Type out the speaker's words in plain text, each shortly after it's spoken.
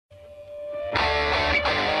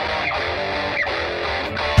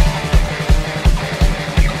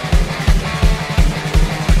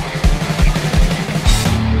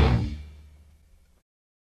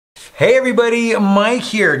Hey everybody, Mike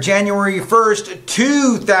here. January 1st,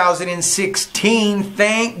 2016.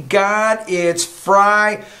 Thank God it's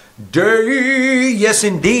Friday. Yes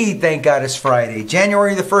indeed, thank God it's Friday.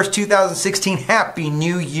 January the 1st, 2016. Happy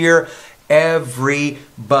New Year,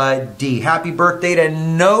 everybody. Happy birthday to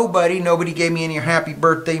nobody. Nobody gave me any happy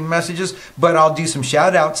birthday messages, but I'll do some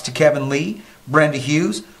shout outs to Kevin Lee, Brenda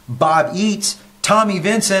Hughes, Bob Eats, Tommy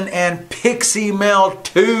Vincent, and Pixie Mel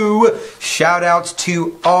 2. Shout outs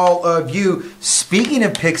to all of you. Speaking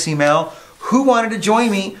of Pixie Mel, who wanted to join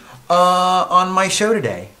me on my show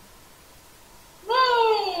today?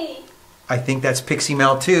 Me! I think that's Pixie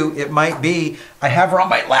Mel 2. It might be. I have her on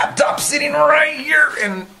my laptop sitting right here.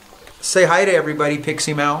 And say hi to everybody,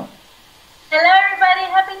 Pixie Mel. Hello everybody,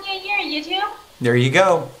 Happy New Year, YouTube. There you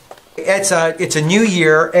go. It's a new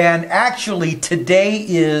year, and actually today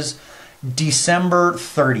is December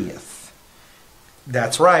 30th.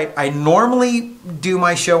 That's right. I normally do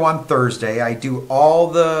my show on Thursday. I do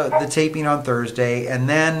all the taping on Thursday, and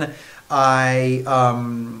then I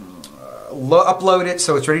upload it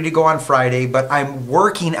so it's ready to go on Friday, but I'm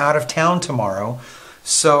working out of town tomorrow.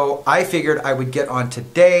 So I figured I would get on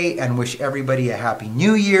today and wish everybody a Happy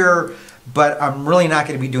New Year, but I'm really not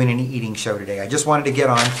going to be doing any eating show today. I just wanted to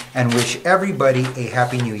get on and wish everybody a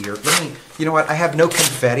Happy New Year. You know what? I have no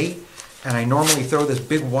confetti, and I normally throw this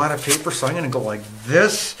big wad of paper, so I'm going to go like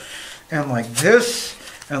this, and like this,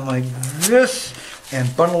 and like this,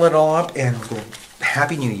 and bundle it all up, and go,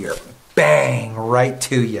 Happy New Year. Bang, right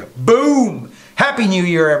to you. Boom! Happy New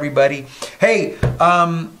Year, everybody. Hey,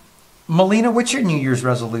 Melina, what's your New Year's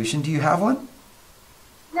resolution? Do you have one?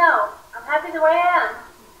 No, I'm happy the way I am.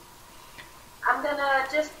 I'm gonna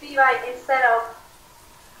just be like, instead of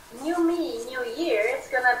new me, new year, it's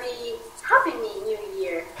gonna be happy me, new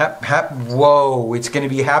year. Whoa, it's gonna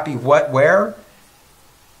be happy what, where?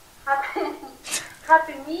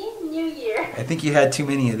 Happy me, new year. I think you had too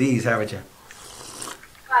many of these, haven't you?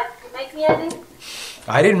 What, you make me any?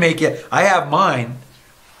 I didn't make it. I have mine.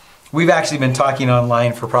 We've actually been talking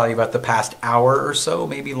online for probably about the past hour or so,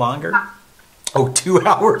 maybe longer. Oh, 2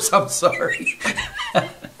 hours, I'm sorry.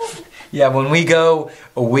 Yeah, when we go,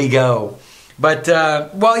 we go. But,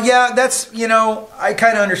 well, yeah, that's, you know, I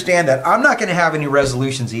kind of understand that. I'm not going to have any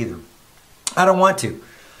resolutions either. I don't want to.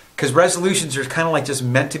 Because resolutions are kind of like just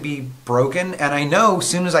meant to be broken. And I know as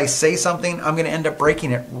soon as I say something, I'm going to end up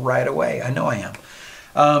breaking it right away. I know I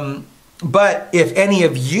am. But if any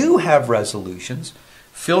of you have resolutions,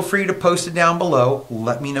 feel free to post it down below.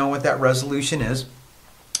 Let me know what that resolution is.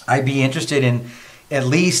 I'd be interested in at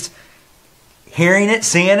least hearing it,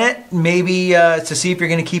 seeing it, maybe to see if you're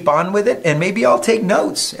going to keep on with it. And maybe I'll take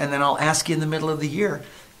notes, and then I'll ask you in the middle of the year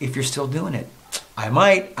if you're still doing it. I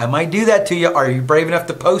might do that to you. Are you brave enough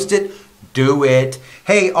to post it? Do it.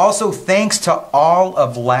 Hey, also thanks to all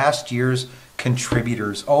of last year's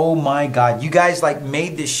contributors. Oh my God, you guys like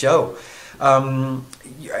made this show. And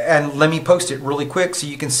let me post it really quick so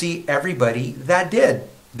you can see everybody that did.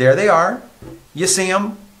 There they are. You see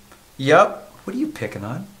them? Yep. What are you picking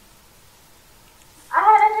on? I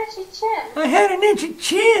had an itchy chin. I had an itchy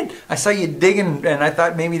chin. I saw you digging, and I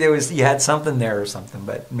thought maybe you had something there or something,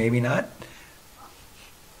 but maybe not.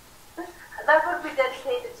 That would be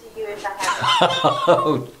dedicated to you if I had it.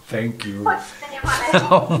 Oh, thank you.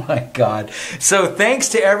 Oh my God. So thanks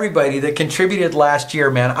to everybody that contributed last year,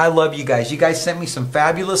 man. I love you guys. You guys sent me some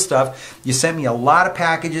fabulous stuff. You sent me a lot of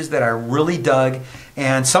packages that I really dug.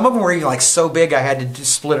 And some of them were like so big I had to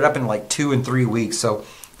just split it up in like 2 and 3 weeks. So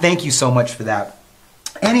thank you so much for that.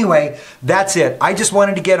 Anyway, that's it. I just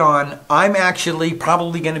wanted to get on. I'm actually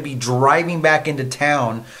probably going to be driving back into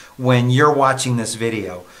town when you're watching this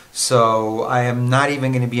video. So I am not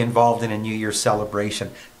even going to be involved in a New Year's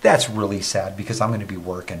celebration. That's really sad because I'm going to be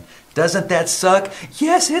working. Doesn't that suck?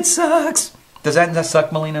 Yes, it sucks. Does that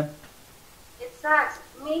suck, Melina? It sucks.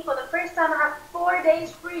 Me, for the first time, I have 4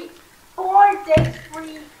 days free. 4 days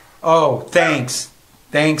free. Oh, thanks.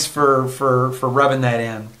 Thanks for rubbing that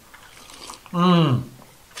in.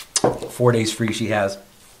 4 days free she has.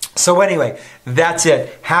 So anyway, that's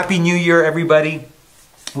it. Happy New Year, everybody.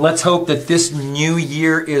 Let's hope that this new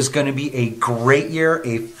year is going to be a great year,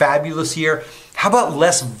 a fabulous year. How about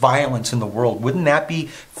less violence in the world? Wouldn't that be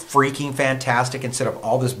freaking fantastic instead of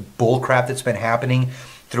all this bull crap that's been happening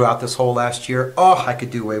throughout this whole last year? Oh, I could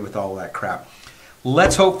do away with all that crap.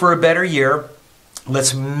 Let's hope for a better year.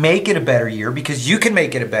 Let's make it a better year because you can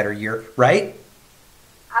make it a better year, right?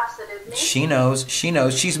 Absolutely. She knows. She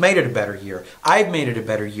knows. She's made it a better year. I've made it a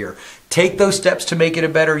better year. Take those steps to make it a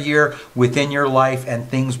better year within your life, and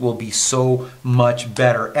things will be so much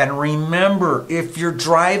better. And remember, if you're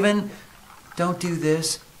driving, don't do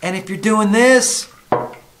this. And if you're doing this,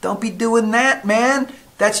 Don't be doing that, man.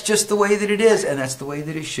 That's just the way that it is, and that's the way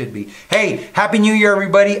that it should be. Hey, Happy New Year,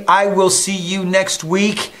 everybody. I will see you next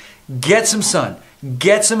week. Get some sun.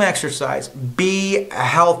 Get some exercise. Be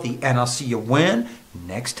healthy, and I'll see you when?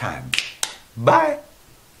 Next time. Bye.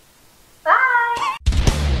 Bye.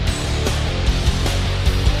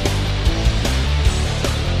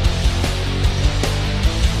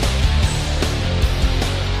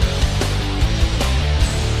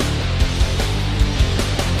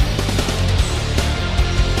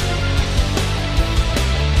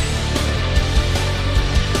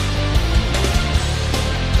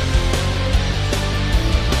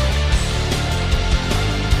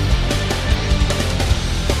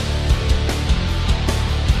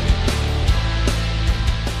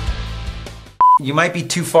 You might be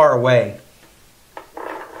too far away.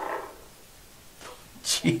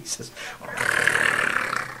 Jesus.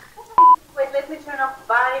 Wait, let me turn off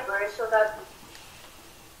Viber so that...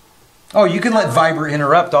 Oh, you can let Viber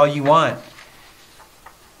interrupt all you want.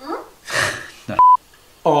 No.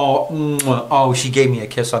 Oh, she gave me a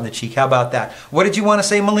kiss on the cheek. How about that? What did you want to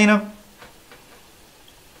say, Melina?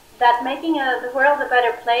 That making the world a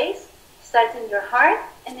better place starts in your heart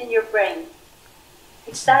and in your brain.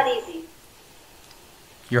 It's that easy.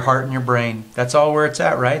 Your heart and your brain. That's all where it's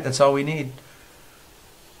at, right? That's all we need.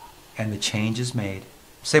 And the change is made.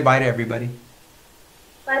 Say bye to everybody.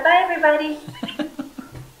 Bye-bye, everybody.